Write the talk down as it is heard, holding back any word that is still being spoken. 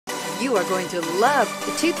You are going to love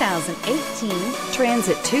the 2018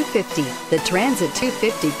 Transit-250. The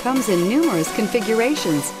Transit-250 comes in numerous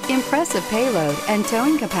configurations, impressive payload, and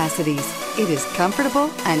towing capacities. It is comfortable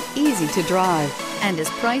and easy to drive and is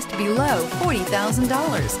priced below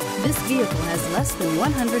 $40,000. This vehicle has less than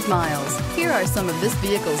 100 miles. Here are some of this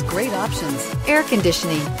vehicle's great options: air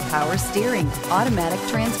conditioning, power steering, automatic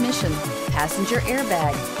transmission, passenger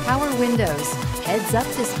airbag, power windows, heads-up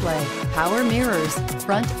display, power mirrors,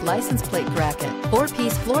 front license plate bracket,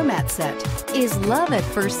 4-piece floor mat set. Is love at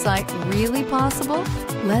first sight really possible?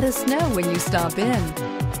 Let us know when you stop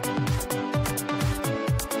in.